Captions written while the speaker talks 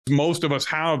Most of us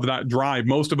have that drive.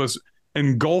 Most of us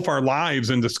engulf our lives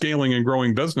into scaling and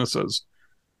growing businesses.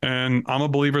 And I'm a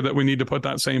believer that we need to put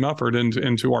that same effort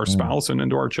into our spouse and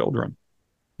into our children.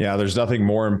 Yeah, there's nothing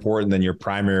more important than your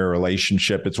primary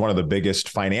relationship. It's one of the biggest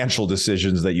financial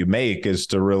decisions that you make is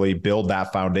to really build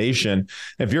that foundation.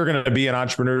 If you're going to be an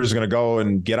entrepreneur who's going to go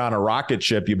and get on a rocket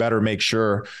ship, you better make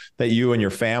sure that you and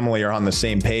your family are on the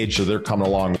same page so they're coming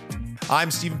along. I'm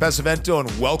Stephen Pesavento,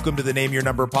 and welcome to the Name Your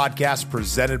Number podcast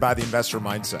presented by the Investor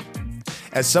Mindset.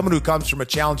 As someone who comes from a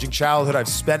challenging childhood, I've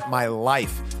spent my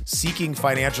life seeking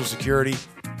financial security,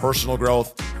 personal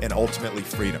growth, and ultimately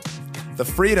freedom. The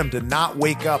freedom to not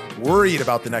wake up worried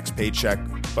about the next paycheck,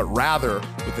 but rather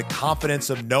with the confidence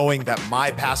of knowing that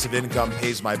my passive income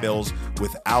pays my bills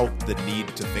without the need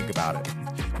to think about it.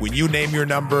 When you name your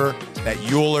number that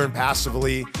you'll earn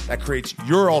passively, that creates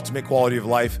your ultimate quality of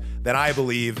life, then I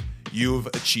believe you've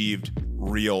achieved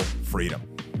real freedom.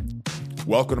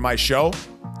 Welcome to my show.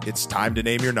 It's time to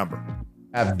name your number.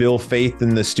 I have Bill Faeth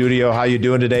in the studio. How you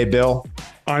doing today, Bill?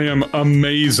 I am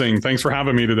amazing. Thanks for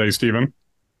having me today, Stephen.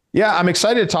 Yeah, I'm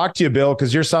excited to talk to you, Bill,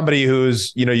 because you're somebody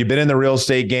who's, you've been in the real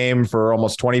estate game for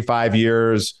almost 25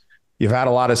 years. You've had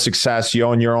a lot of success. You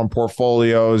own your own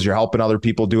portfolios. You're helping other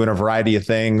people doing a variety of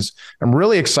things. I'm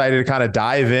really excited to kind of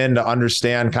dive in to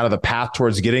understand kind of the path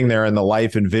towards getting there and the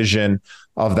life and vision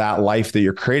of that life that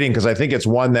you're creating, because I think it's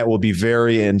one that will be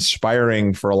very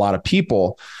inspiring for a lot of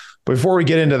people. But before we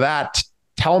get into that,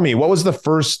 tell me, what was the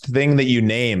first thing that you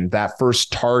named, that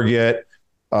first target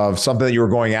of something that you were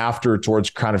going after towards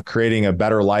kind of creating a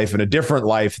better life and a different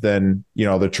life than,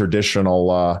 the traditional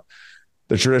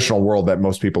world that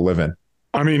most people live in?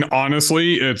 I mean,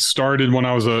 honestly, it started when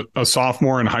I was a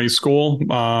sophomore in high school.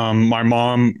 My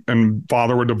mom and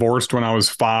father were divorced when I was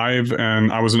 5,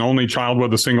 and I was an only child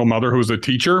with a single mother who was a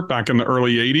teacher back in the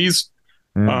early 80s.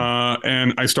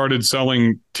 And I started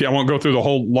selling, I won't go through the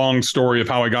whole long story of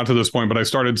how I got to this point, but I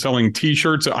started selling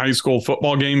t-shirts at high school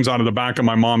football games out of the back of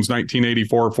my mom's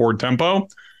 1984 Ford Tempo.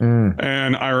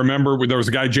 And I remember there was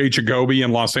a guy, Jay Jacoby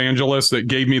in Los Angeles, that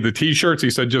gave me the t-shirts. He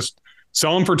said, just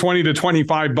sell them for 20 to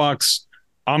 25 bucks.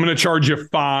 I'm going to charge you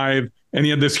 $5. And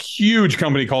he had this huge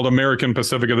company called American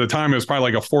Pacific. At the time, it was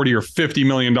probably like a $40 or $50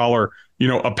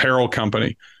 million, apparel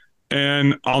company.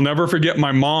 And I'll never forget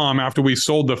my mom, after we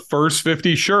sold the first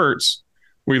 50 shirts,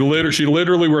 she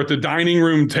literally were at the dining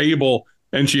room table,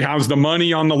 and she has the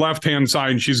money on the left-hand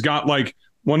side, and she's got like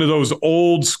one of those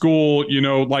old school,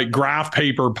 like graph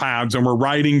paper pads, and we're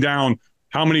writing down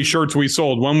how many shirts we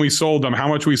sold, when we sold them, how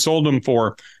much we sold them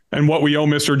for, and what we owe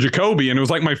Mr. Jacoby. And it was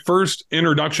like my first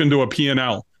introduction to a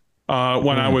P&L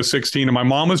when I was 16. And my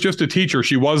mom was just a teacher.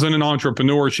 She wasn't an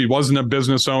entrepreneur. She wasn't a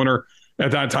business owner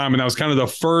at that time. And that was kind of the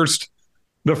first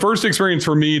experience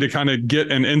for me to kind of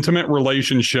get an intimate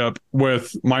relationship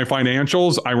with my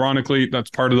financials. Ironically, that's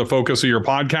part of the focus of your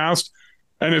podcast.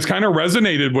 And it's kind of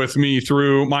resonated with me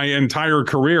through my entire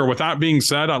career. With that being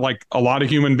said, like a lot of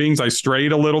human beings, I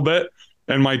strayed a little bit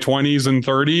in my 20s and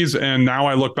 30s. And now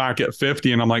I look back at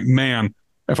 50 and I'm like, man,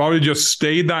 if I would have just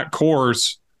stayed that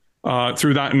course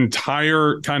through that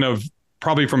entire kind of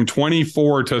probably from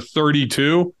 24 to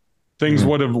 32, things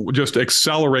would have just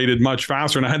accelerated much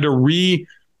faster. And I had to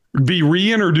be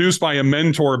reintroduced by a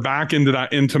mentor back into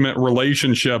that intimate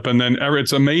relationship. And then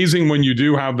it's amazing when you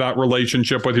do have that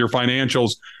relationship with your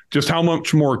financials, just how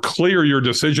much more clear your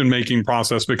decision-making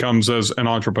process becomes as an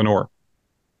entrepreneur.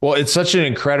 Well, it's such an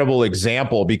incredible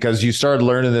example because you started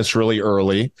learning this really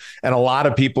early. And a lot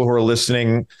of people who are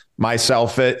listening,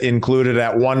 myself included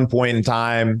at one point in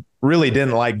time, really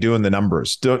didn't like doing the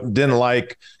numbers, didn't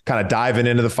like kind of diving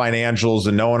into the financials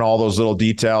and knowing all those little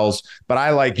details. But I,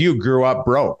 like you, grew up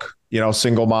broke,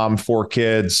 single mom, 4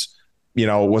 kids,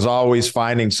 was always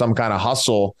finding some kind of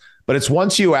hustle. But it's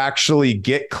once you actually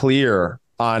get clear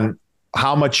on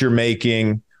how much you're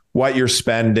making, what you're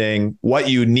spending, what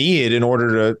you need in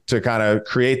order to kind of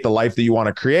create the life that you want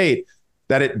to create,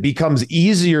 that it becomes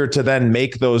easier to then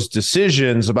make those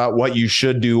decisions about what you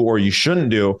should do or you shouldn't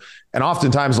do. And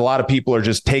oftentimes a lot of people are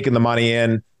just taking the money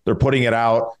in, they're putting it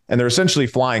out, and they're essentially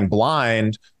flying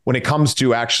blind when it comes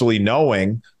to actually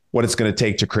knowing what it's going to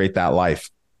take to create that life.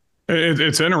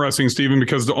 It's interesting, Stephen,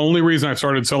 because the only reason I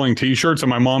started selling t-shirts and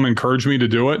my mom encouraged me to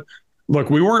do it, look,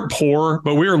 we weren't poor,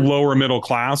 but we were lower middle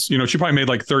class. She probably made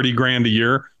like 30 grand a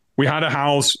year. We had a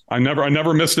house. I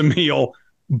never missed a meal,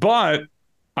 but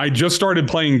I just started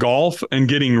playing golf and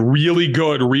getting really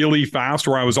good really fast,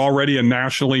 where I was already a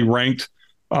nationally ranked,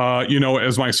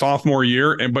 as my sophomore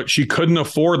year. But she couldn't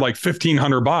afford like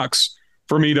 $1,500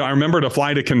 for me I remember to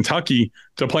fly to Kentucky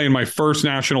to play in my first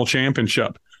national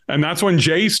championship. And that's when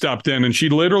Jay stepped in, and she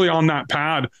literally on that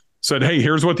pad said, hey,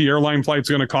 here's what the airline flight's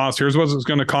going to cost. Here's what it's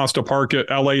going to cost to park at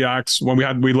LAX when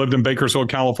we lived in Bakersfield,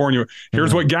 California.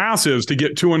 Here's what gas is to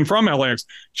get to and from LAX.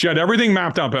 She had everything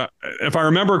mapped up. If I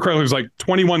remember correctly, it was like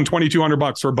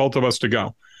 $2,200 for both of us to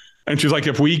go. And she's like,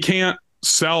 if we can't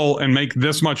sell and make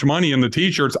this much money in the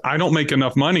t-shirts, I don't make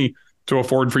enough money to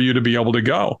afford for you to be able to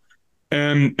go.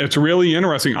 And it's really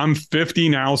interesting. I'm 50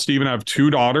 now, Stephen. I have two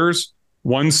daughters.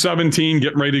 One's 17,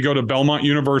 getting ready to go to Belmont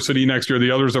University next year.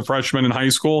 The other's a freshman in high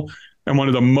school. And one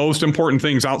of the most important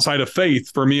things outside of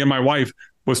faith for me and my wife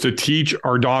was to teach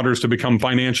our daughters to become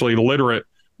financially literate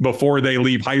before they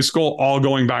leave high school, all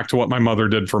going back to what my mother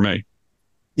did for me.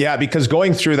 Yeah, because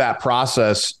going through that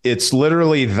process, it's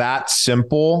literally that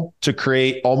simple to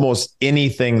create almost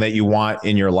anything that you want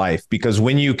in your life. Because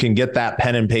when you can get that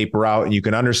pen and paper out and you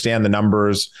can understand the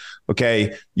numbers,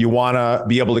 okay, you want to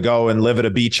be able to go and live at a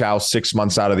beach house 6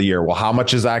 months out of the year. Well, how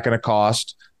much is that going to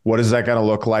cost? What is that going to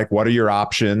look like? What are your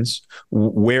options?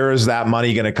 Where is that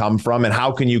money going to come from? And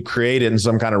how can you create it in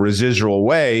some kind of residual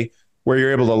way where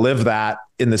you're able to live that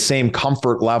in the same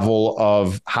comfort level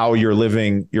of how you're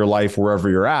living your life wherever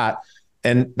you're at?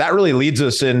 And that really leads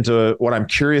us into what I'm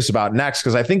curious about next,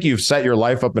 because I think you've set your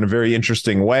life up in a very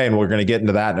interesting way, and we're going to get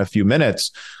into that in a few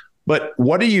minutes. But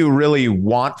what do you really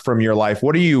want from your life?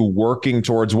 What are you working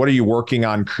towards? What are you working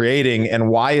on creating? And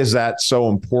why is that so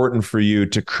important for you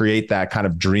to create that kind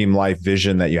of dream life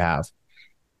vision that you have?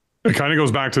 It kind of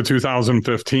goes back to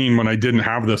 2015 when I didn't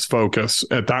have this focus.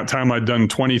 At that time, I'd done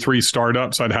 23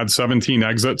 startups. I'd had 17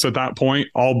 exits at that point,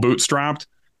 all bootstrapped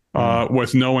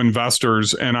with no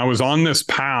investors. And I was on this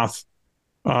path,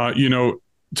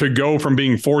 to go from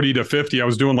being 40 to 50. I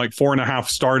was doing like 4.5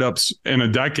 startups in a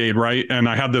decade, right? And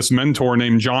I had this mentor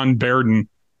named John Bairden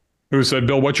who said,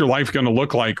 Bill, what's your life going to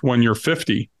look like when you're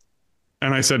 50?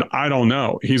 And I said, I don't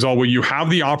know. He's all, well, you have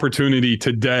the opportunity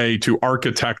today to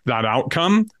architect that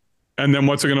outcome. And then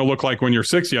what's it going to look like when you're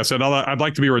 60? I said, I'd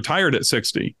like to be retired at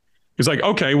 60. He's like,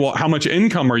 okay, well, how much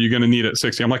income are you going to need at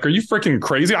 60? I'm like, are you freaking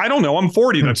crazy? I don't know. I'm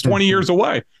 40. That's 20 years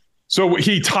away. So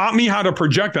he taught me how to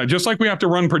project that, just like we have to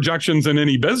run projections in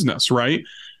any business, right?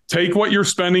 Take what you're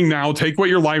spending now, take what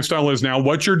your lifestyle is now,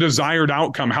 what's your desired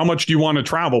outcome? How much do you want to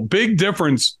travel? Big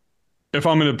difference if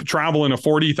I'm going to travel in a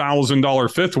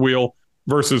 $40,000 fifth wheel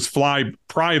versus fly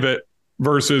private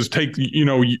versus take,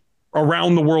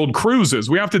 around the world cruises.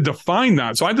 We have to define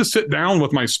that. So I had to sit down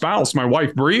with my spouse, my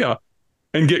wife, Bria,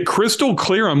 and get crystal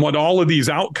clear on what all of these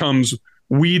outcomes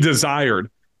we desired.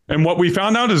 And what we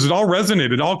found out is it all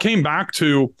resonated. It all came back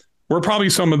to, we're probably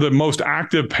some of the most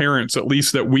active parents, at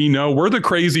least that we know. We're the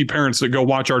crazy parents that go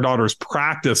watch our daughters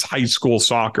practice high school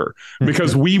soccer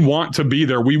because we want to be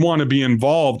there. We want to be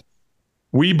involved.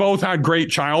 We both had great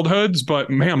childhoods, but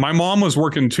man, my mom was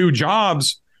working 2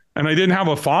 jobs and I didn't have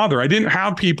a father. I didn't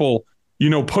have people,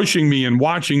 pushing me and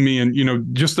watching me.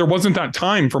 And, just there wasn't that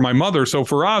time for my mother. So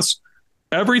for us,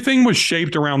 everything was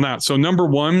shaped around that. So number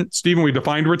one, Stephen, we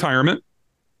defined retirement,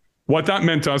 what that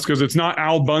meant to us, because it's not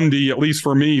Al Bundy, at least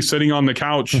for me, sitting on the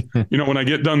couch, when I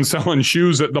get done selling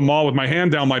shoes at the mall with my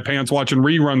hand down my pants, watching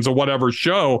reruns of whatever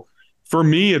show. For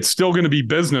me, it's still going to be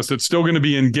business. It's still going to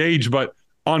be engaged, but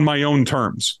on my own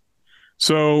terms.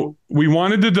 So we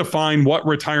wanted to define what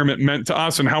retirement meant to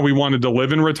us and how we wanted to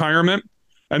live in retirement.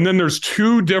 And then there's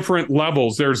 2 different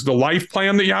levels. There's the life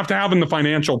plan that you have to have and the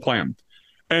financial plan.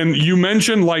 And you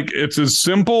mentioned like it's as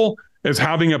simple as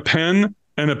having a pen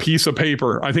and a piece of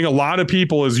paper. I think a lot of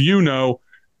people, as you know,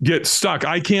 get stuck.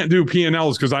 I can't do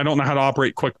P&Ls because I don't know how to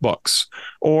operate QuickBooks.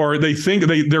 Or they think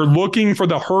they're looking for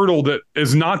the hurdle that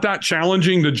is not that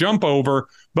challenging to jump over,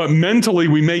 but mentally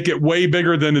we make it way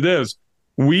bigger than it is.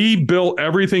 We built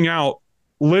everything out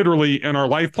literally in our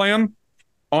life plan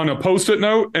on a Post-it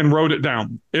note and wrote it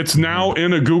down. It's now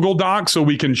in a Google Doc so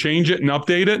we can change it and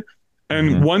update it.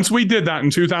 And once we did that in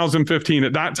 2015,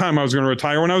 at that time I was going to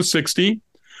retire when I was 60.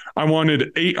 I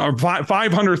wanted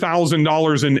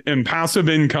 $500,000 in passive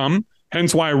income,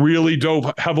 hence why I really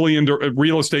dove heavily into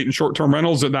real estate and short-term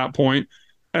rentals at that point,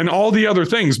 and all the other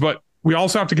things. But we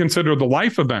also have to consider the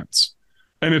life events.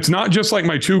 And it's not just like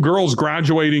my 2 girls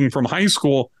graduating from high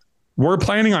school. We're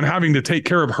planning on having to take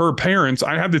care of her parents.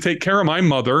 I had to take care of my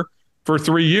mother for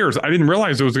 3 years. I didn't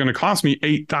realize it was going to cost me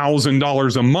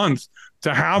 $8,000 a month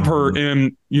to have her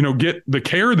and, get the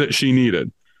care that she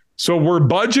needed. So we're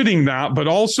budgeting that, but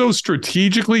also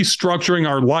strategically structuring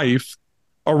our life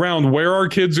around where our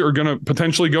kids are going to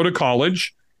potentially go to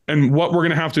college and what we're going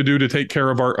to have to do to take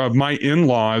care of my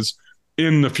in-laws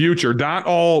in the future. That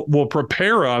all will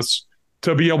prepare us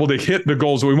to be able to hit the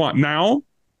goals that we want. Now,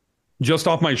 just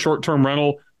off my short-term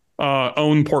rental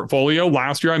owned portfolio,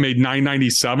 last year I made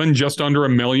 $997, just under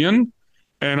 $1 million.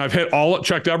 and I've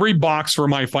checked every box for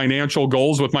my financial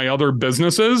goals with my other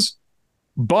businesses,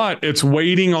 but it's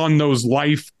waiting on those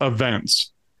life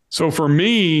events. So for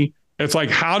me, it's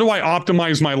like, how do I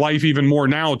optimize my life even more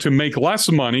now to make less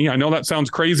money? I know that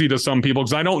sounds crazy to some people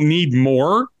because I don't need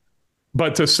more,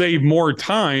 but to save more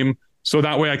time so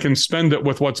that way I can spend it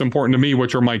with what's important to me,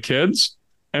 which are my kids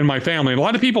and my family. And a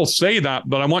lot of people say that,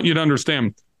 but I want you to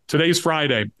understand, today's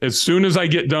Friday. As soon as I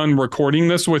get done recording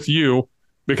this with you,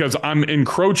 because I'm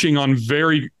encroaching on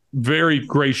very, very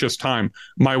gracious time.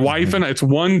 My wife and it's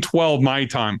 1:12 my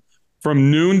time.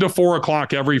 From noon to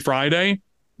 4:00 every Friday,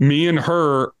 me and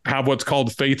her have what's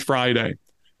called Faeth Friday.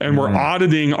 And we're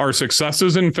auditing our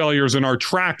successes and failures in our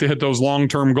track to hit those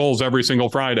long-term goals every single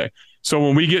Friday. So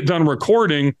when we get done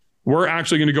recording, we're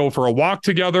actually going to go for a walk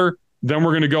together. Then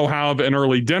we're going to go have an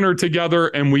early dinner together.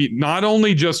 And we not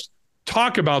only just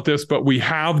talk about this, but we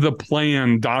have the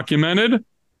plan documented.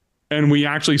 And we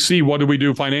actually see what do we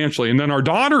do financially. And then our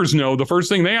daughters know the first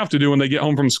thing they have to do when they get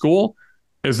home from school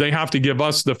is they have to give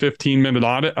us the 15-minute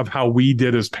audit of how we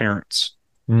did as parents.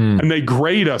 And they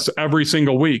grade us every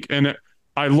single week. And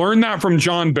I learned that from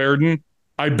John Bairden.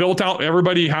 I built out,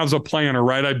 everybody has a planner,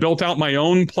 right? I built out my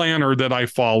own planner that I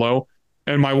follow.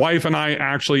 And my wife and I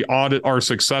actually audit our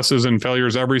successes and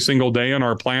failures every single day in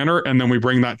our planner. And then we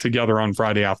bring that together on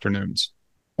Friday afternoons.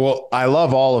 Well, I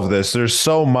love all of this. There's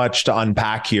so much to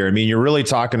unpack here. I mean, you're really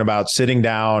talking about sitting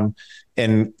down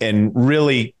and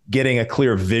really getting a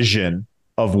clear vision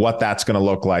of what that's going to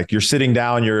look like. You're sitting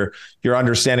down, you're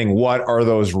understanding what are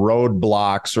those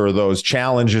roadblocks or those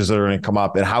challenges that are going to come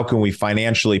up and how can we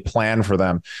financially plan for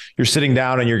them. You're sitting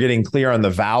down and you're getting clear on the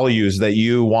values that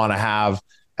you want to have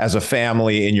as a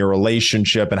family in your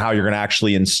relationship and how you're going to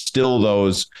actually instill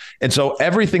those. And so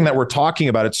everything that we're talking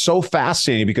about, it's so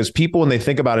fascinating because people, when they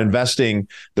think about investing,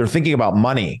 they're thinking about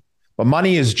money. But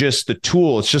money is just the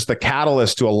tool. It's just the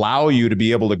catalyst to allow you to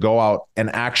be able to go out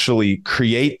and actually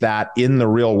create that in the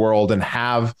real world and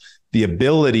have the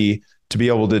ability to be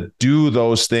able to do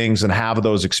those things and have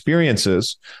those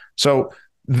experiences. So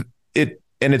it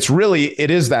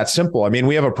is that simple. I mean,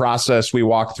 we have a process we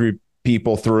walk through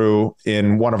people through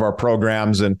in one of our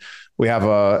programs, and we have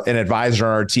an advisor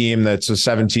on our team that's a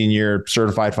 17-year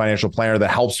certified financial planner that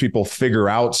helps people figure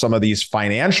out some of these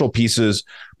financial pieces.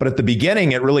 But at the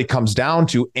beginning, it really comes down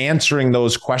to answering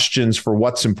those questions for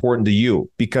what's important to you.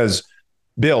 Because,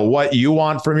 Bill, what you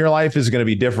want from your life is going to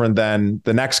be different than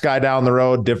the next guy down the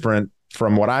road, different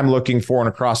from what I'm looking for and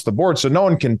across the board. So no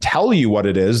one can tell you what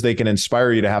it is. They can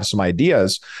inspire you to have some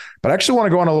ideas. But I actually want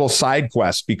to go on a little side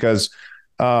quest because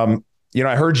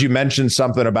I heard you mention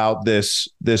something about this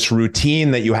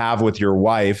routine that you have with your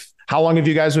wife. How long have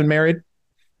you guys been married?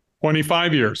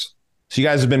 25 years. So you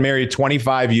guys have been married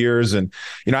 25 years. And,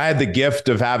 I had the gift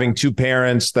of having two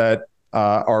parents that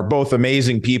are both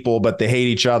amazing people, but they hate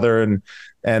each other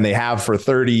and they have for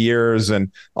 30 years,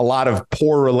 and a lot of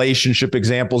poor relationship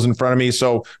examples in front of me.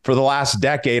 So for the last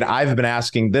decade, I've been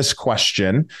asking this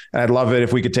question, and I'd love it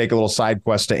if we could take a little side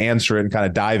quest to answer it and kind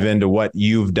of dive into what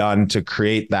you've done to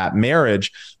create that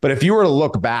marriage. But if you were to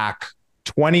look back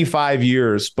 25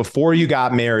 years before you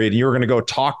got married, and you were going to go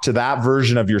talk to that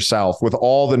version of yourself with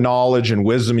all the knowledge and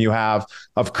wisdom you have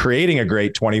of creating a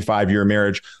great 25-year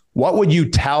marriage, what would you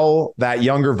tell that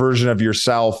younger version of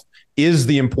yourself is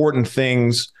the important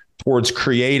things towards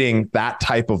creating that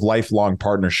type of lifelong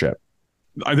partnership?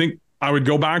 I think I would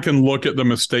go back and look at the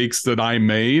mistakes that I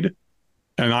made.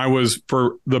 And I was,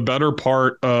 for the better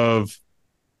part of,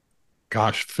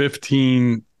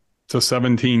 15 to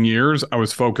 17 years, I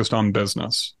was focused on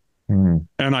business. And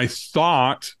I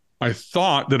thought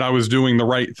that I was doing the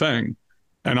right thing.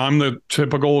 And I'm the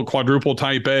typical quadruple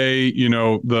type A,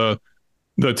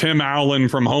 the Tim Allen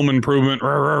from Home Improvement,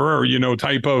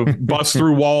 type of bust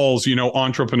through walls,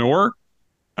 entrepreneur.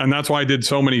 And that's why I did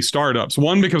so many startups.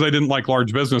 One, because I didn't like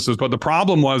large businesses, but the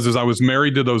problem was I was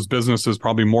married to those businesses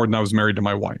probably more than I was married to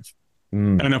my wife.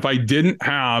 And if I didn't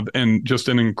have just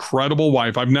an incredible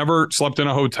wife, I've never slept in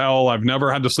a hotel. I've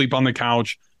never had to sleep on the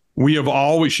couch.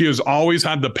 She has always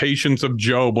had the patience of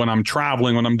Job when I'm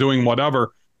traveling, when I'm doing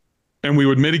whatever. And we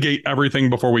would mitigate everything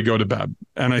before we go to bed.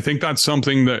 And I think that's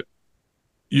something that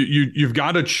you've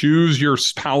got to choose your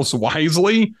spouse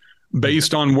wisely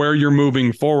based on where you're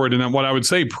moving forward. And then what I would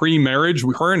say pre-marriage,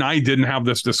 her and I didn't have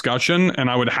this discussion, and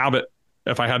I would have it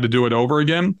if I had to do it over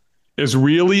again, is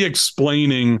really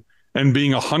explaining and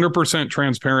being 100%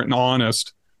 transparent and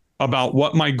honest about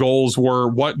what my goals were,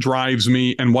 what drives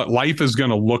me, and what life is going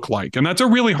to look like. And that's a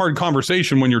really hard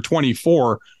conversation when you're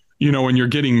 24, and you're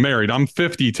getting married. I'm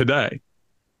 50 today.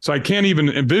 So I can't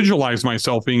even visualize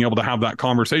myself being able to have that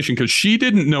conversation because she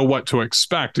didn't know what to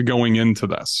expect going into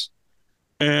this.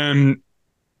 And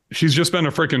she's just been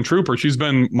a freaking trooper. She's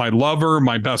been my lover,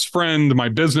 my best friend, my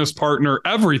business partner,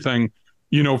 everything,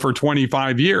 for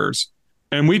 25 years.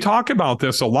 And we talk about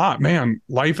this a lot. Man,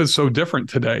 life is so different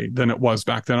today than it was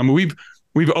back then. I mean,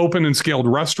 we've opened and scaled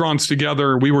restaurants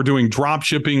together. We were doing drop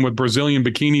shipping with Brazilian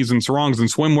bikinis and sarongs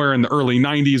and swimwear in the early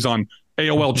 90s on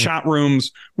AOL chat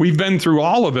rooms. We've been through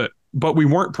all of it, but we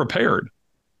weren't prepared,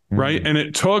 right? And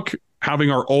it took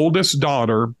having our oldest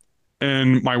daughter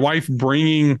and my wife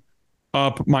bringing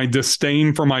up my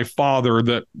disdain for my father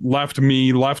that left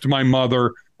me, left my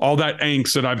mother, all that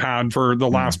angst that I've had for the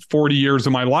last 40 years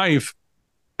of my life.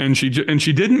 And she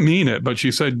didn't mean it, but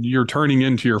she said, "You're turning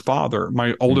into your father."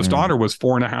 My oldest daughter was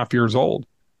 4.5 years old.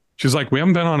 She's like, "We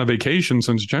haven't been on a vacation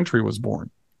since Gentry was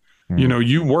born.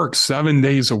 You work 7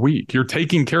 days a week. You're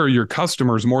taking care of your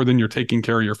customers more than you're taking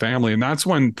care of your family." And that's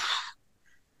when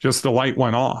just the light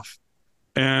went off.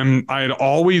 And I had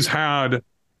always had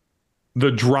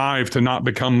the drive to not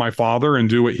become my father and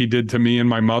do what he did to me and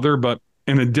my mother, but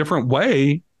in a different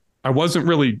way. I wasn't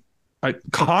really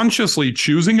consciously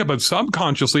choosing it, but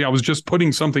subconsciously I was just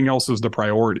putting something else as the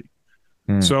priority.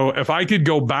 So if I could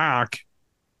go back,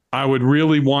 I would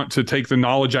really want to take the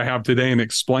knowledge I have today and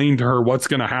explain to her what's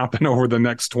going to happen over the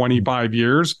next 25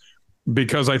 years,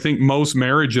 because I think most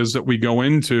marriages that we go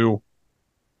into,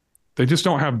 they just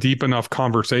don't have deep enough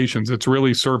conversations. It's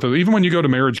really surface. Even when you go to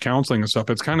marriage counseling and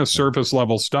stuff, it's kind of surface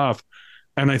level stuff.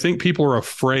 And I think people are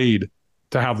afraid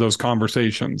to have those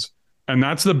conversations. And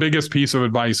that's the biggest piece of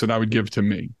advice that I would give to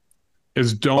me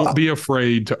is don't be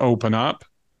afraid to open up.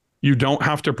 You don't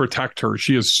have to protect her.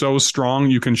 She is so strong.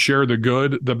 You can share the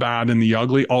good, the bad, and the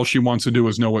ugly. All she wants to do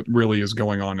is know what really is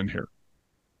going on in here.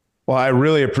 Well, I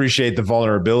really appreciate the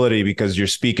vulnerability because you're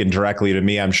speaking directly to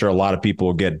me. I'm sure a lot of people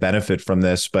will get benefit from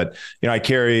this, but I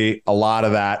carry a lot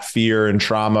of that fear and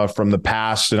trauma from the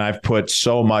past, and I've put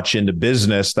so much into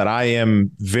business that I am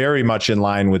very much in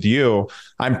line with you.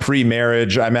 I'm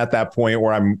pre-marriage. I'm at that point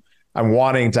where I'm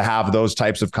wanting to have those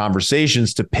types of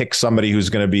conversations to pick somebody who's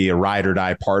going to be a ride or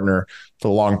die partner for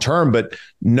the long term, but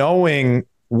knowing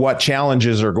what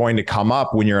challenges are going to come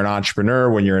up when you're an entrepreneur,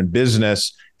 when you're in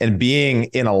business, and being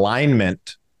in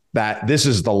alignment that this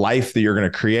is the life that you're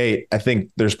going to create. I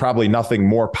think there's probably nothing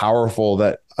more powerful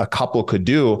that a couple could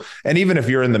do. And even if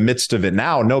you're in the midst of it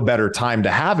now, no better time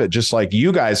to have it. Just like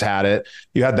you guys had it,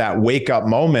 you had that wake up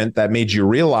moment that made you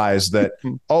realize that,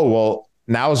 oh, well,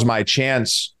 now's my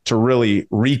chance to really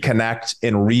reconnect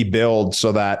and rebuild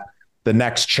so that the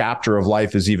next chapter of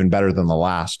life is even better than the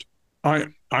last. I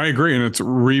agree. And it's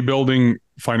rebuilding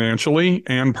financially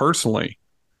and personally.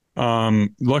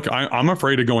 Look, I'm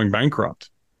afraid of going bankrupt.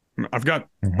 I've got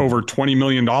over $20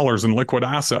 million in liquid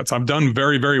assets. I've done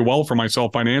very, very well for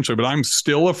myself financially, but I'm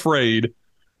still afraid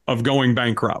of going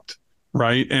bankrupt.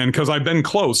 Right. And because I've been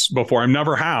close before, I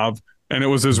never have. And it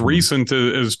was as recent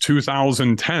as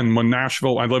 2010 when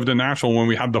I lived in Nashville when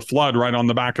we had the flood right on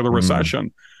the back of the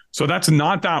recession. So that's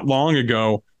not that long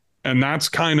ago. And that's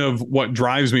kind of what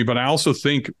drives me. But I also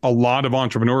think a lot of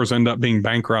entrepreneurs end up being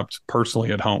bankrupt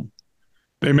personally at home.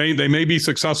 They may be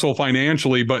successful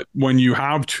financially, but when you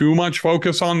have too much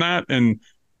focus on that and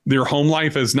your home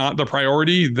life is not the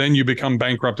priority, then you become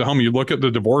bankrupt at home. You look at the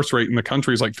divorce rate in the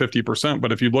country is like 50%,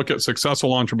 but if you look at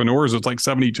successful entrepreneurs, it's like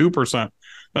 72%.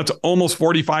 That's almost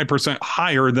 45%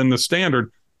 higher than the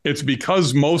standard. It's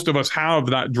because most of us have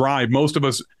that drive. Most of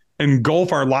us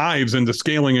engulf our lives into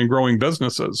scaling and growing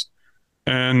businesses.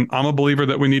 And I'm a believer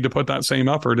that we need to put that same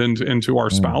effort into our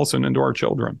spouse and into our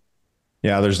children.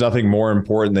 Yeah, there's nothing more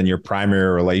important than your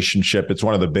primary relationship. It's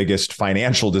one of the biggest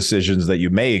financial decisions that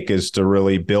you make is to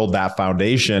really build that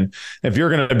foundation. If you're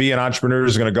going to be an entrepreneur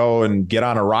who's going to go and get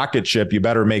on a rocket ship, you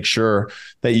better make sure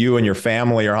that you and your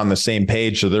family are on the same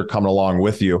page so they're coming along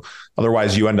with you.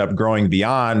 Otherwise, you end up growing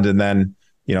beyond and then,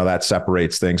 that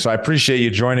separates things. So I appreciate you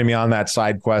joining me on that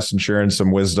side quest and sharing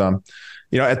some wisdom.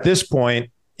 At this point,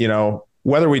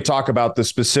 whether we talk about the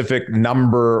specific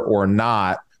number or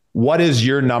not, what is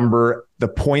your number, the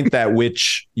point at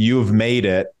which you've made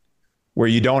it where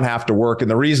you don't have to work?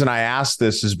 And the reason I ask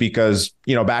this is because,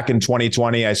 back in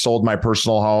 2020, I sold my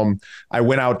personal home. I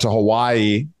went out to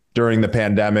Hawaii during the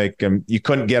pandemic and you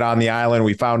couldn't get on the island.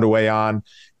 We found a way on.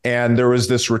 And there was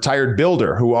this retired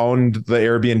builder who owned the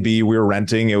Airbnb we were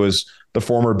renting. It was the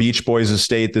former Beach Boys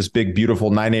estate, this big,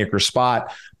 beautiful 9-acre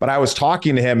spot. But I was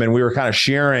talking to him and we were kind of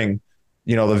sharing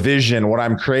the vision, what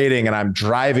I'm creating, and I'm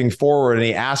driving forward. And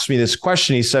he asked me this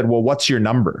question. He said, well, what's your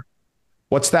number?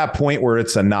 What's that point where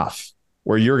it's enough,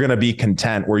 where you're going to be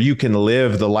content, where you can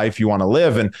live the life you want to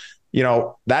live? And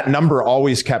that number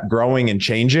always kept growing and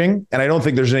changing. And I don't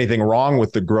think there's anything wrong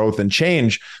with the growth and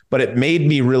change, but it made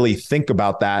me really think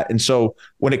about that. And so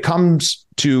when it comes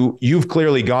to, you've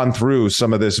clearly gone through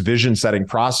some of this vision setting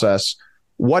process.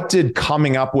 What did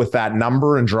coming up with that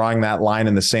number and drawing that line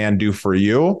in the sand do for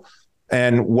you?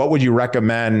 And what would you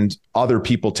recommend other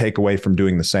people take away from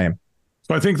doing the same?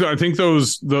 So I think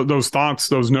those thoughts,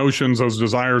 those notions, those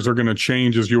desires are going to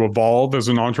change as you evolve as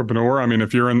an entrepreneur. I mean,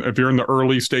 if you're in the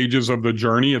early stages of the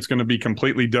journey, it's going to be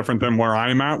completely different than where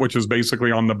I'm at, which is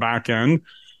basically on the back end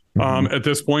at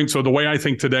this point. So the way I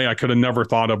think today, I could have never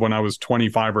thought of when I was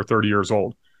 25 or 30 years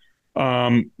old.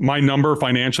 My number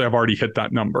financially, I've already hit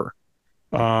that number.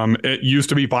 It used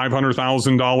to be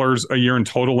 $500,000 a year in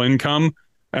total income.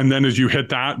 And then as you hit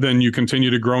that, then you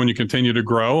continue to grow and you continue to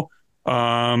grow.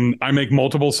 I make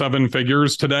multiple seven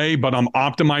figures today, but I'm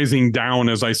optimizing down,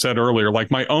 as I said earlier. Like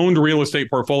my owned real estate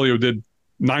portfolio did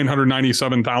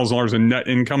 $997,000 in net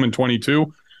income in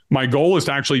 22. My goal is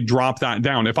to actually drop that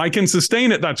down. If I can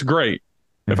sustain it, that's great.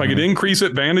 If I could increase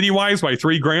it vanity wise by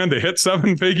 $3,000 to hit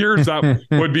seven figures, that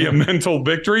would be a mental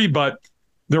victory. But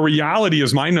the reality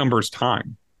is my number's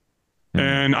time.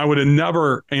 And I would have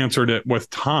never answered it with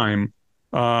time,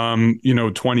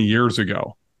 20 years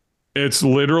ago. It's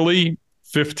literally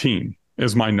 15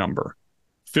 is my number.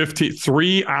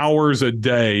 3 hours a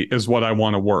day is what I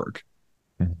want to work.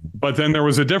 But then there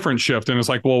was a different shift. And it's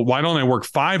like, well, why don't I work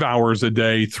 5 hours a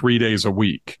day, 3 days a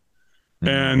week?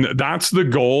 And that's the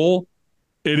goal.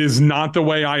 It is not the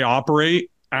way I operate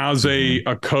as a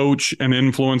coach, an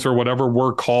influencer, whatever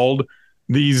we're called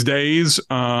these days.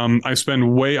 I've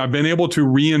been able to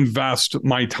reinvest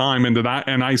my time into that.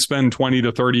 And I spend 20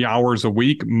 to 30 hours a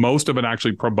week, most of it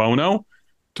actually pro bono,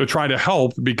 to try to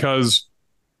help, because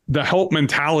the help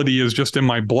mentality is just in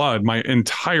my blood. My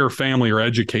entire family are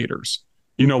educators,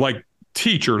 like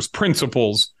teachers,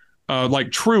 principals,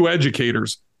 like true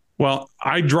educators. Well,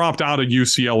 I dropped out of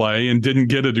UCLA and didn't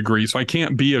get a degree, so I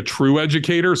can't be a true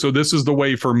educator. So this is the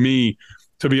way for me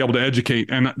to be able to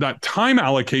educate. And that time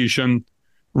allocation,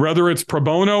 whether it's pro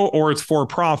bono or it's for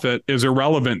profit, is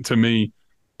irrelevant to me.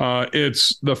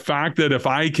 It's the fact that if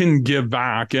I can give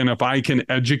back and if I can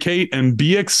educate and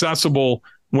be accessible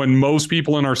when most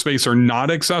people in our space are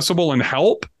not accessible and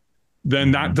help,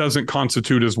 then that doesn't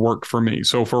constitute as work for me.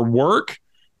 So for work,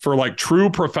 for like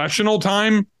true professional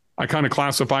time, I kind of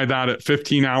classify that at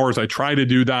 15 hours. I try to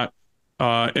do that.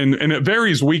 And it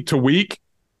varies week to week.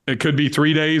 It could be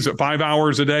 3 days at 5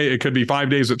 hours a day. It could be 5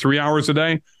 days at 3 hours a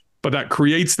day. But that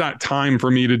creates that time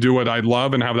for me to do what I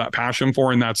love and have that passion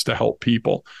for, and that's to help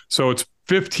people. So it's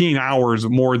 15 hours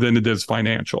more than it is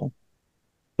financial.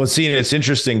 Well, see, it's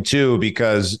interesting too,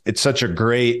 because it's such a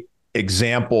great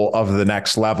example of the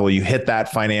next level. You hit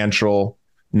that financial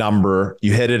number,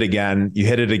 you hit it again, you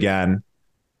hit it again.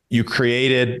 You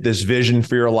created this vision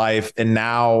for your life, and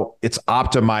now it's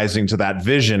optimizing to that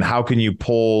vision. How can you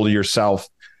pull yourself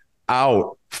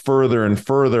out further and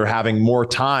further, having more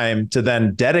time to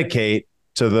then dedicate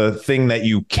to the thing that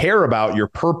you care about, your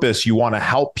purpose? You want to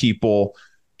help people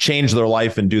change their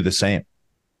life and do the same.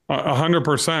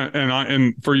 100%.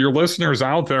 And for your listeners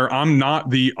out there, I'm not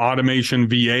the automation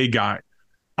VA guy.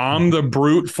 I'm the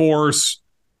brute force,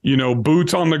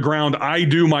 boots on the ground. I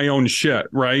do my own shit,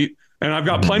 right? And I've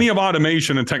got plenty of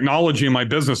automation and technology in my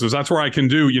businesses. That's where I can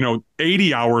do,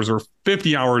 80 hours or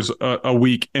 50 hours a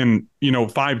week in,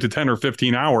 5 to 10 or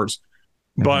 15 hours.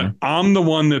 But I'm the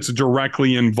one that's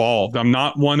directly involved. I'm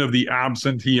not one of the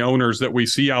absentee owners that we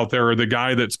see out there, or the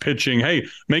guy that's pitching, hey,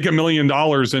 make $1 million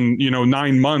in,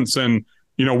 9 months and,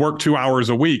 work 2 hours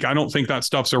a week. I don't think that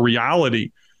stuff's a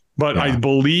reality. But I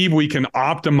believe we can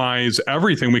optimize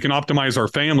everything. We can optimize our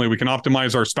family. We can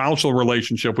optimize our spousal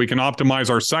relationship. We can optimize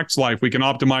our sex life. We can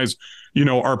optimize,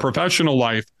 our professional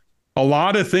life. A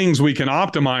lot of things we can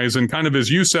optimize. And kind of, as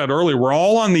you said earlier, we're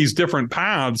all on these different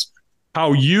paths.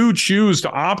 How you choose to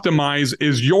optimize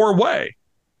is your way.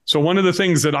 So one of the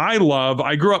things that I love,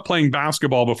 I grew up playing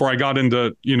basketball before I got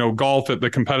into, golf at the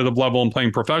competitive level and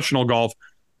playing professional golf.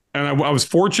 And I was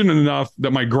fortunate enough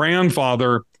that my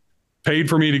grandfather paid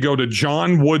for me to go to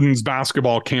John Wooden's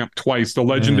basketball camp twice, the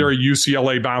legendary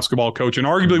UCLA basketball coach, and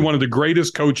arguably one of the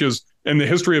greatest coaches in the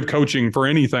history of coaching for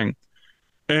anything.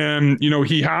 And,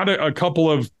 he had a couple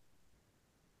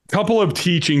of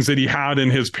teachings that he had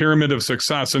in his pyramid of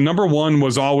success. And number one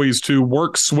was always to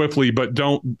work swiftly, but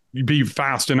don't be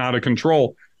fast and out of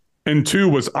control. And two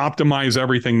was optimize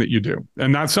everything that you do.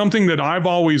 And that's something that I've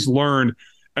always learned.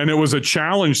 And it was a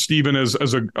challenge, Stephen, as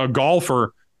a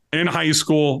golfer in high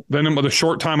school, then in the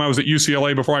short time I was at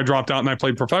UCLA before I dropped out and I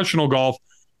played professional golf,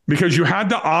 because you had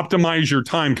to optimize your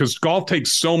time, because golf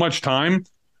takes so much time.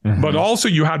 But also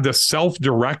you had to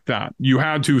self-direct that. You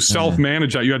had to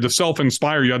self-manage that. You had to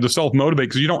self-inspire. You had to self-motivate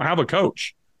because you don't have a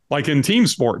coach like in team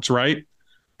sports, right?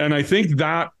 And I think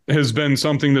that has been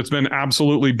something that's been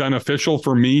absolutely beneficial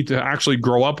for me to actually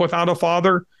grow up without a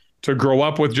father, to grow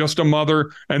up with just a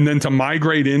mother, and then to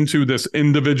migrate into this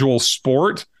individual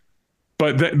sport.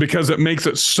 But because it makes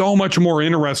it so much more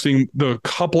interesting the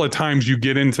couple of times you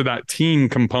get into that team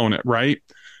component, right?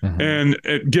 And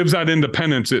it gives that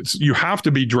independence. You have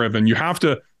to be driven. You have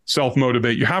to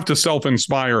self-motivate. You have to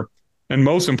self-inspire. And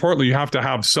most importantly, you have to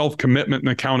have self-commitment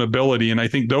and accountability. And I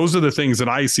think those are the things that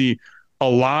I see a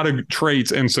lot of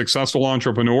traits in successful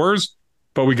entrepreneurs,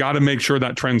 but we got to make sure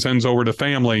that transcends over to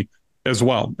family as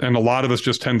well. And a lot of us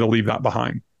just tend to leave that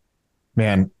behind.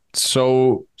 Man,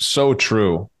 so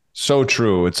true. So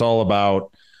true. It's all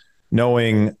about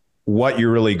knowing what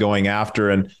you're really going after.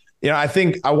 And I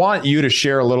think I want you to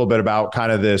share a little bit about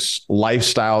kind of this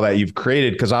lifestyle that you've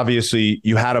created, because obviously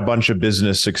you had a bunch of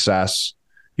business success,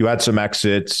 you had some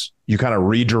exits, you kind of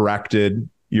redirected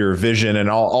your vision,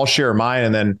 and I'll share mine.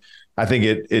 And then I think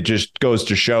it just goes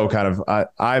to show kind of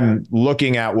I'm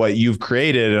looking at what you've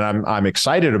created and I'm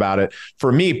excited about it.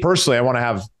 For me personally, I want to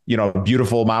have, a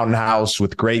beautiful mountain house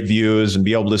with great views and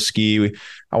be able to ski.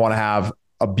 I want to have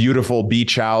a beautiful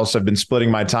beach house. I've been splitting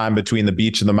my time between the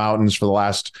beach and the mountains for the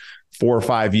last 4 or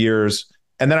 5 years.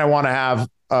 And then I want to have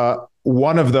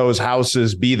one of those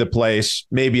houses be the place.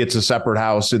 Maybe it's a separate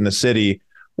house in the city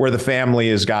where the family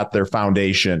has got their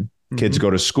foundation. Kids go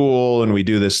to school and we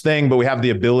do this thing, but we have the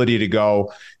ability to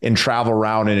go and travel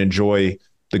around and enjoy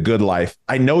the good life.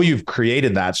 I know you've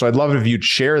created that. So I'd love if you'd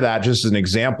share that just as an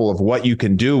example of what you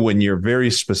can do when you're very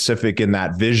specific in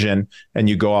that vision and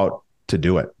you go out to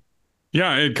do it.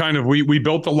 Yeah, it kind of, we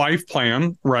built the life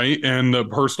plan, right? And the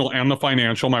personal and the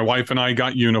financial. My wife and I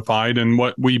got unified, and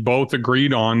what we both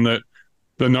agreed on that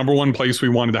the number one place we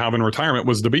wanted to have in retirement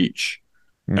was the beach.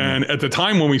 And at the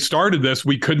time when we started this,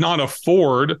 we could not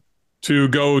afford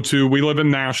to we live in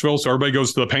Nashville, so everybody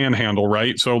goes to the Panhandle,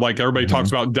 right? So like everybody talks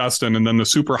about Destin, and then the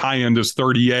super high end is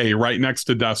 30A right next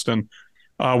to Destin.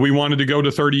 We wanted to go to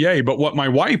 30A, but what my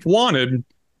wife wanted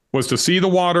was to see the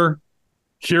water,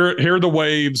 hear the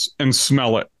waves, and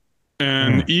smell it.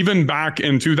 And even back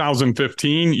in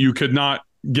 2015, you could not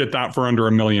get that for under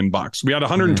 $1 million. We had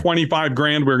 125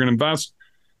 grand we were going to invest.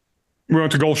 We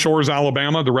went to Gulf Shores,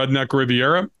 Alabama, the Redneck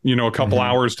Riviera, a couple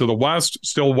hours to the west,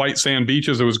 still white sand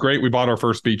beaches. It was great. We bought our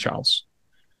first beach house.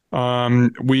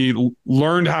 We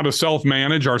learned how to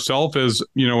self-manage ourselves as,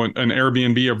 an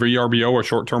Airbnb, a VRBO, a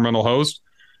short-term rental host.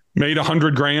 Made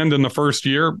 100 grand in the first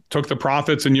year, took the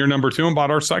profits in year number 2 and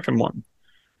bought our second one.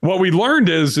 What we learned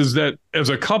is that as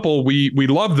a couple, we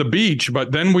love the beach,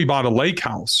 but then we bought a lake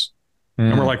house.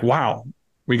 And we're like, wow,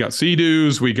 we got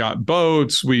sea-doos, we got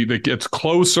boats, it gets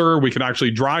closer. We could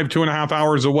actually drive 2.5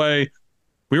 hours away.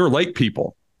 We were lake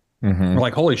people. We're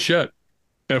like, holy shit.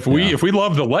 If we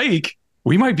love the lake,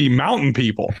 we might be mountain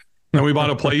people. And we bought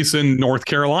a place in North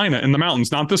Carolina in the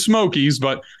mountains, not the Smokies,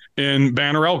 but in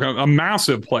Banner Elk, a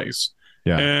massive place.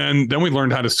 Yeah. And then we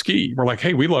learned how to ski. We're like,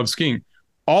 hey, we love skiing.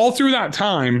 All through that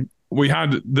time, we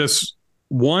had this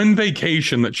one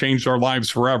vacation that changed our lives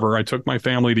forever. I took my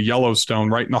family to Yellowstone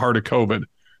right in the heart of COVID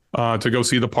to go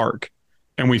see the park.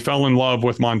 And we fell in love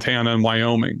with Montana and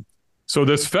Wyoming. So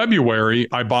this February,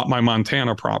 I bought my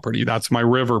Montana property. That's my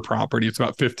river property. It's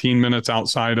about 15 minutes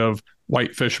outside of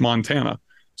Whitefish, Montana.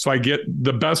 So I get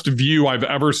the best view I've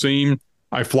ever seen.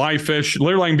 I fly fish.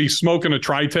 Literally, I can be smoking a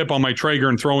tri-tip on my Traeger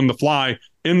and throwing the fly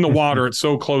in the water. It's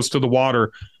so close to the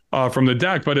water from the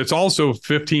deck, but it's also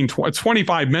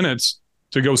 25 minutes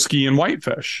to go ski and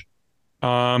whitefish.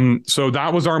 So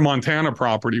that was our Montana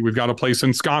property. We've got a place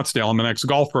in Scottsdale. I'm an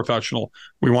ex-golf professional.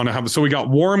 We got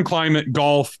warm climate,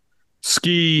 golf,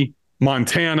 ski,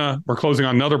 Montana. We're closing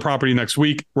on another property next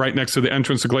week, right next to the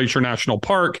entrance to Glacier National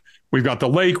Park. We've got the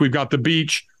lake, we've got the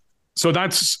beach. So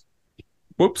that's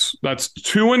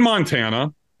 2 in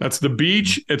Montana. That's the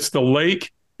beach. It's the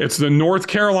lake. It's the North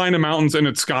Carolina mountains, and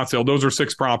it's Scottsdale. Those are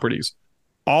 6 properties.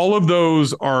 All of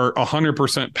those are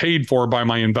 100% paid for by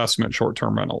my investment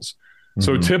short-term rentals.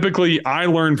 So typically I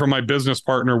learned from my business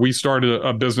partner. We started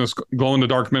a business,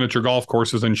 glow-in-the-dark miniature golf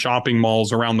courses in shopping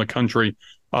malls around the country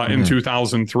in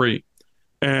 2003.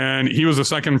 And he was a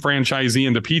second franchisee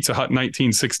into Pizza Hut in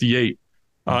 1968.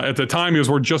 At the time, he was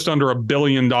worth just under $1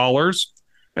 billion.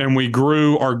 And we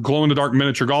grew our glow-in-the-dark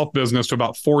miniature golf business to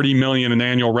about $40 million in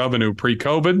annual revenue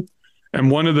pre-COVID. And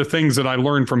one of the things that I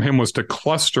learned from him was to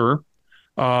cluster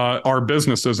our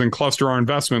businesses and cluster our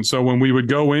investments. So when we would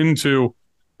go into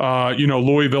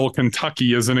Louisville,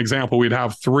 Kentucky as an example, we'd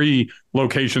have 3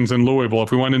 locations in Louisville.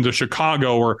 If we went into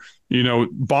Chicago or,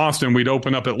 Boston, we'd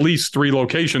open up at least 3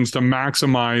 locations to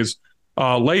maximize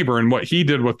labor. And what he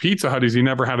did with Pizza Hut is he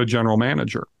never had a general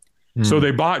manager. So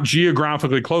they bought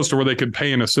geographically close to where they could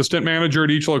pay an assistant manager at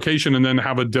each location and then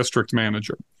have a district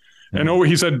manager. And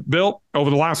he said, Bill, over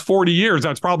the last 40 years,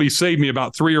 that's probably saved me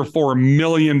about $3 or $4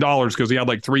 million because he had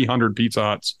like 300 Pizza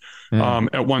Huts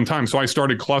at one time. So I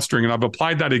started clustering, and I've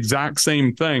applied that exact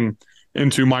same thing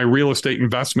into my real estate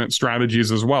investment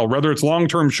strategies as well, whether it's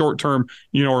long-term, short-term,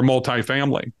 or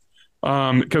multifamily,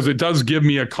 because it does give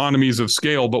me economies of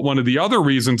scale. But one of the other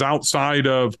reasons outside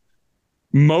of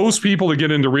most people that get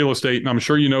into real estate, and I'm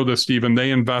sure you know this, Stephen,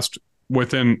 they invest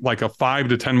within like a 5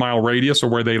 to 10 mile radius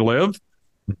of where they live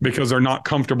because they're not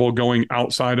comfortable going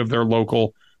outside of their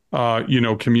local,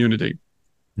 community.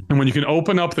 And when you can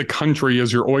open up the country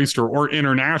as your oyster, or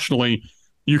internationally,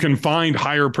 you can find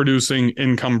higher producing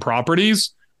income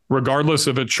properties, regardless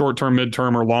if it's short-term,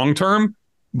 mid-term, or long-term,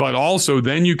 but also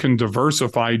then you can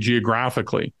diversify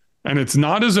geographically. And it's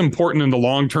not as important in the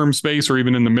long-term space or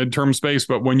even in the mid-term space,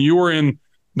 but when you are in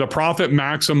the profit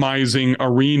maximizing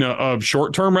arena of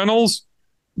short-term rentals,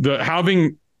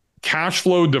 having cash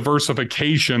flow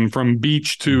diversification from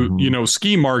beach to,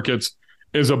 ski markets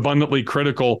is abundantly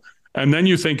critical. And then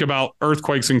you think about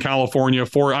earthquakes in California.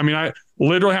 I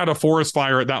literally had a forest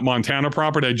fire at that Montana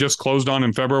property I just closed on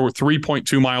in February,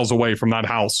 3.2 miles away from that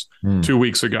house 2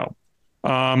 weeks ago.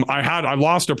 I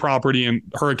lost a property in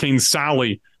Hurricane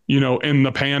Sally, in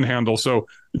the Panhandle. So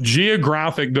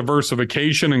geographic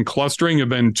diversification and clustering have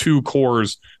been 2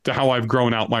 cores to how I've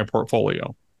grown out my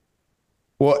portfolio.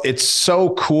 Well, it's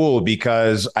so cool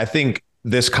because I think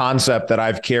this concept that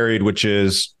I've carried, which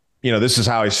is, this is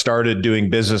how I started doing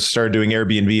business, started doing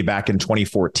Airbnb back in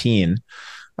 2014.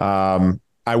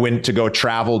 I went to go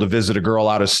travel to visit a girl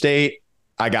out of state.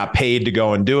 I got paid to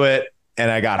go and do it,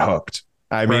 and I got hooked.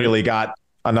 I immediately got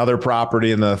another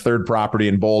property and the third property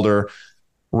in Boulder,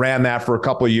 ran that for a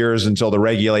couple of years until the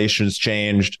regulations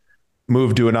changed,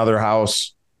 moved to another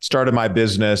house, started my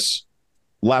business,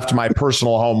 left my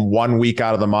personal home 1 week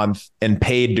out of the month, and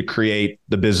paid to create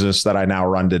the business that I now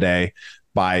run today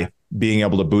by being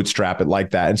able to bootstrap it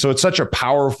like that. And so it's such a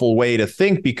powerful way to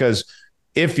think, because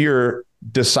if you're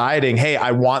deciding, hey,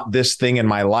 I want this thing in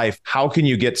my life, how can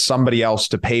you get somebody else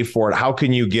to pay for it? How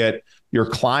can you get your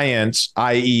clients,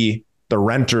 i.e. the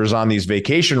renters on these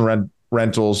vacation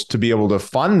rentals, to be able to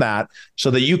fund that so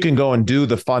that you can go and do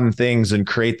the fun things and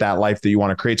create that life that you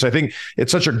want to create? So I think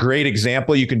it's such a great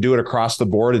example. You can do it across the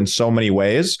board in so many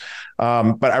ways.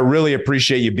 But I really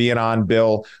appreciate you being on,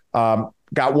 Bill.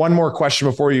 Got one more question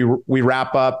before we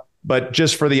wrap up, but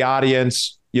just for the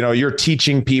audience, you're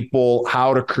teaching people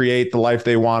how to create the life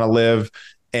they want to live,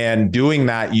 and doing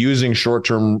that using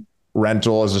short-term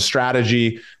rental as a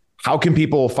strategy. How can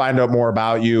people find out more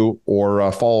about you or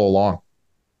follow along?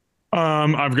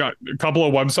 I've got a couple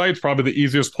of websites, probably the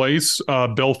easiest place,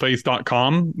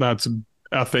 billfaeth.com. That's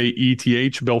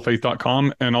Faeth,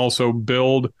 billfaeth.com, and also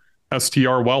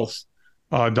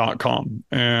buildstrwealth.com.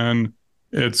 And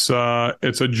it's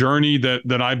a journey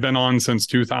that I've been on since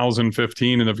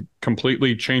 2015 and have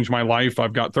completely changed my life.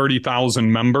 I've got 30,000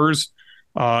 members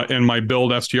in my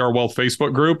Build STR Wealth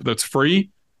Facebook group that's free.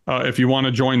 If you want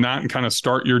to join that and kind of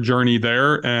start your journey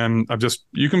there. And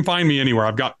you can find me anywhere.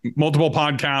 I've got multiple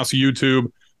podcasts, YouTube,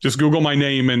 just Google my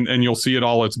name and you'll see it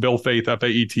all. It's Bill Faeth,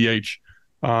 Faeth.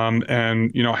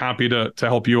 And, happy to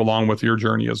help you along with your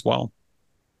journey as well.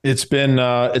 It's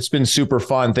been super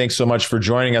fun. Thanks so much for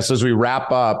joining us. As we wrap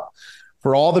up,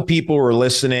 for all the people who are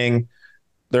listening,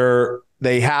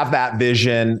 they have that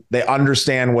vision. They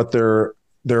understand what they're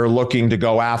looking to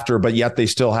go after, but yet they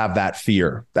still have that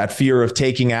fear of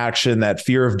taking action, that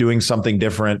fear of doing something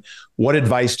different. What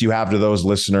advice do you have to those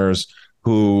listeners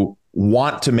who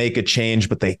want to make a change,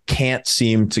 but they can't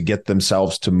seem to get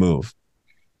themselves to move?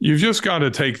 You've just got to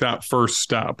take that first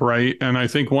step, right? And I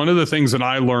think one of the things that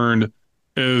I learned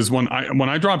is when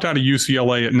I dropped out of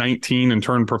UCLA at 19 and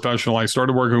turned professional, I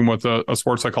started working with a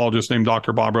sports psychologist named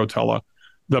Dr. Bob Rotella.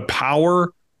 The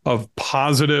power of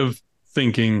positive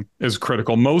thinking is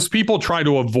critical. Most people try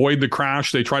to avoid the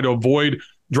crash. They try to avoid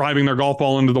driving their golf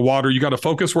ball into the water. You got to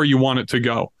focus where you want it to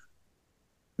go.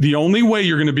 The only way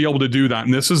you're going to be able to do that,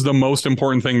 and this is the most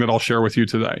important thing that I'll share with you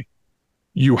today,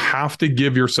 you have to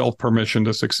give yourself permission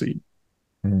to succeed.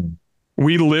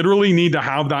 We literally need to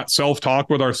have that self-talk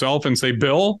with ourselves and say,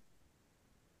 Bill,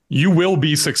 you will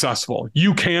be successful.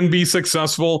 You can be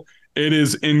successful. It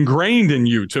is ingrained in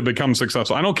you to become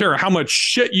successful. I don't care how much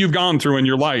shit you've gone through in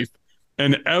your life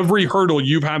and every hurdle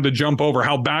you've had to jump over,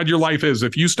 how bad your life is.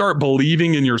 If you start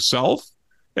believing in yourself,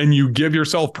 and you give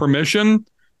yourself permission,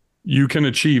 you can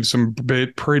achieve some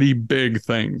pretty big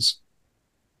things.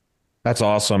 That's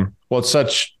awesome. Well,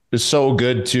 it's so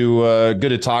good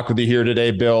to talk with you here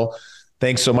today, Bill.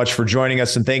 Thanks so much for joining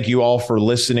us, and thank you all for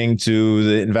listening to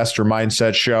the Investor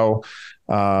Mindset Show.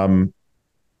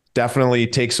 Definitely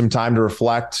take some time to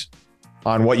reflect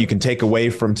on what you can take away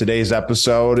from today's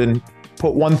episode and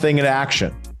put one thing into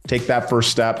action. Take that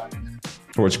first step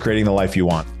towards creating the life you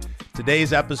want.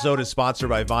 Today's episode is sponsored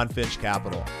by Von Finch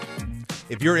Capital.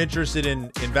 If you're interested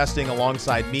in investing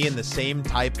alongside me in the same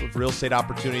type of real estate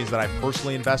opportunities that I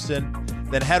personally invest in,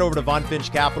 then head over to Von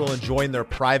Finch Capital and join their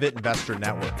private investor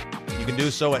network. You can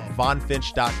do so at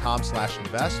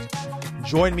vonfinch.com/invest.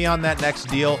 Join me on that next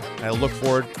deal, and I look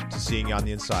forward to seeing you on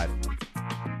the inside.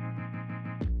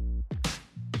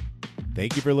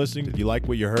 Thank you for listening. If you like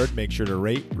what you heard, make sure to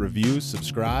rate, review,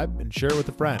 subscribe, and share it with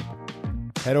a friend.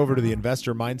 Head over to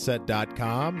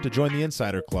theinvestormindset.com to join the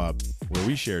Insider Club, where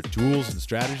we share tools and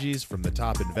strategies from the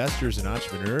top investors and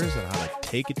entrepreneurs on how to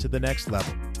take it to the next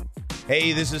level.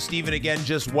 Hey, this is Steven again.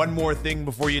 Just one more thing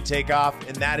before you take off,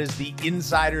 and that is the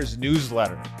Insider's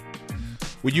newsletter.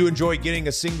 Would you enjoy getting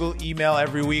a single email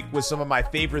every week with some of my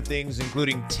favorite things,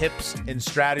 including tips and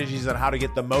strategies on how to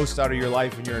get the most out of your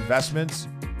life and your investments?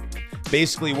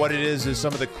 Basically, what it is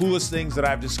some of the coolest things that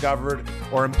I've discovered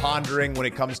or am pondering when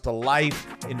it comes to life,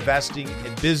 investing,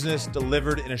 and business,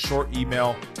 delivered in a short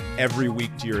email every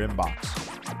week to your inbox.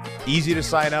 Easy to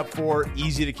sign up for,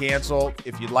 easy to cancel.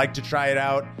 If you'd like to try it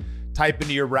out, type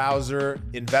into your browser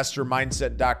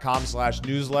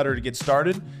investormindset.com/newsletter to get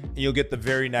started, and you'll get the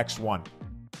very next one.